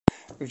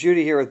Rav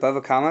Judah here with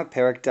Bava Kama,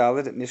 Perek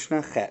Dalet,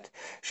 Mishnah Chet.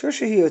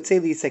 Shorshahi Yotzei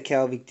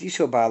Lisakel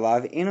Vikdisho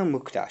Ba'alav Eno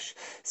Mukdash.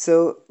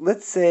 So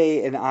let's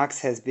say an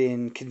ox has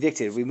been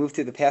convicted. We moved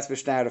through the past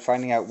Mishnah to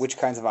finding out which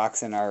kinds of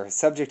oxen are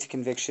subject to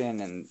conviction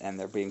and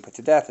they're being put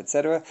to death,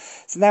 etc.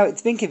 So now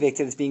it's been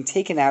convicted, it's being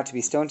taken out to be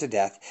stoned to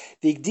death.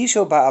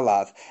 Vikdisho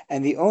Ba'alav,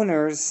 and the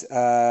owner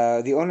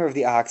of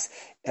the ox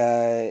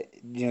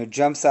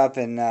jumps up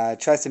and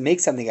tries to make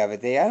something of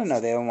it. They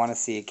don't want to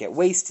see it get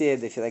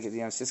wasted. They feel like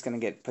it's just going to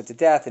get put to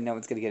death and no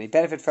one's going to get any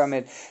benefit from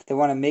it. They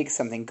want to make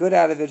something good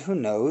out of it. Who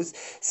knows?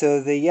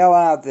 So they yell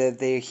out that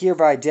they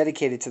hereby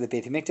dedicated to the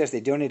Beit HaMikdash. They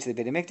donate to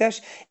the Beit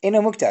HaMikdash.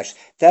 Eno Mukdash.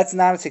 That's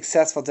not a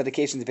successful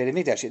dedication to the Beit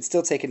HaMikdash. It's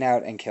still taken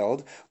out and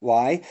killed.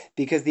 Why?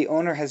 Because the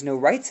owner has no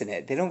rights in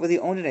it. They don't really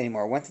own it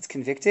anymore. Once it's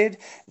convicted,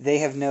 they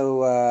have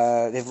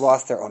they've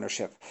lost their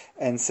ownership,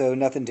 and so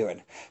nothing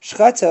doing.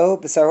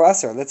 Shchato b'saru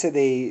asar. Let's say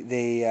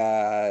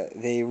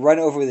they run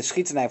over with a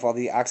shechita knife while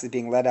the ox is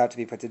being led out to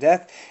be put to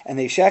death, and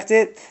they shecht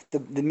it.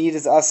 The meat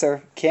is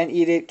asar, can't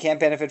eat it, can't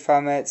benefit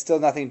from it, still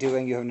nothing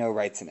doing, you have no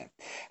rights in it.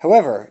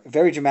 However, a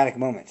very dramatic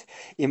moment.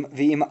 Let's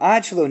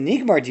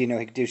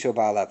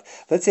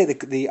say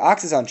the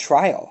ox is on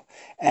trial,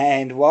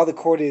 and while the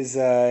court is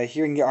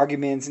hearing the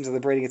arguments and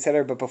deliberating,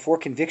 etc., but before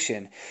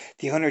conviction,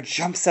 the owner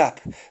jumps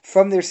up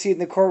from their seat in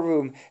the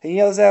courtroom and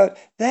yells out,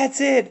 "That's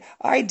it!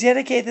 I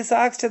dedicate this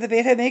ox to the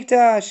Beit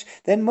HaMikdash!"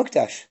 Then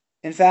Mukdash.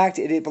 In fact,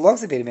 it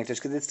belongs to the Beit HaMikdash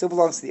because it still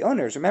belongs to the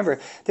owners. Remember,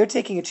 they're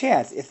taking a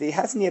chance. If it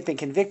hasn't yet been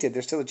convicted,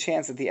 there's still a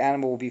chance that the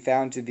animal will be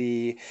found to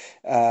be,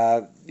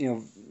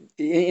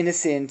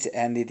 innocent,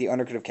 and the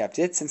owner could have kept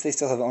it. Since they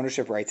still have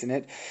ownership rights in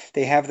it,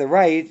 they have the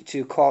right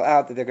to call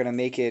out that they're going to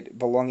make it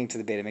belonging to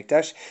the Beit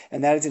HaMikdash,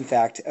 and that is in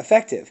fact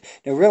effective.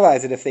 Now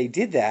realize that if they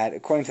did that,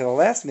 according to the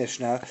last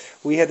Mishnah,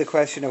 we had the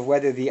question of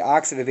whether the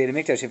ox of the Beit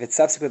HaMikdash, if it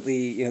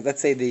subsequently,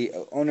 let's say the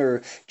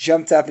owner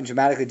jumped up and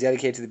dramatically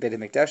dedicated to the Beit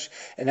HaMikdash,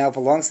 and now it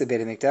belongs to the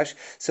Beit HaMikdash.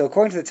 So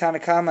according to the Tanna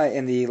Kama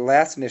in the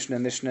last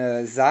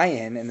Mishnah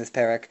Zion in this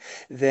parak,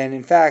 then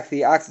in fact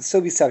the ox would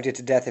still be subject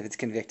to death if it's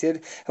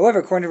convicted. However,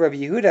 according to Rabbi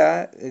Yehuda,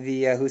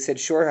 who said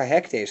Shor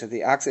HaHekdesh, that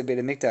the ox of Beit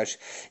HaMikdash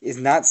is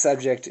not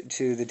subject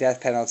to the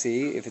death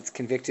penalty if it's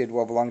convicted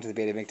while belonging to the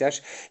Beit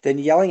HaMikdash, then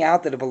yelling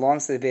out that it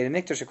belongs to the Beit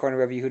HaMikdash, according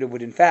to Rabbi Yehuda,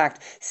 would in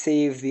fact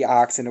save the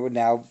ox, and it would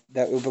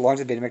belong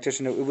to the Beit HaMikdash,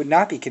 and it would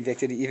not be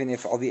convicted even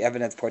if all the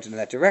evidence pointed in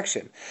that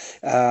direction.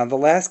 The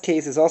last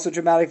case is also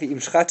dramatic. The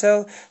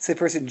imshchato, so the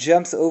person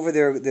jumps over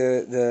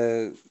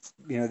the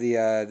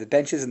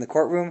benches in the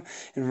courtroom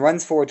and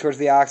runs forward towards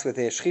the ox with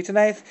a shechita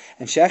knife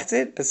and shechts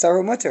it.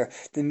 Basaru mutter.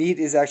 The meat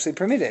is actually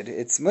permitted.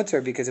 It's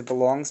mutter because it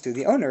belongs to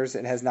the owners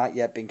and has not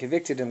yet been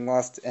convicted and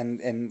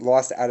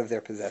lost out of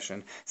their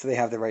possession. So they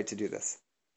have the right to do this.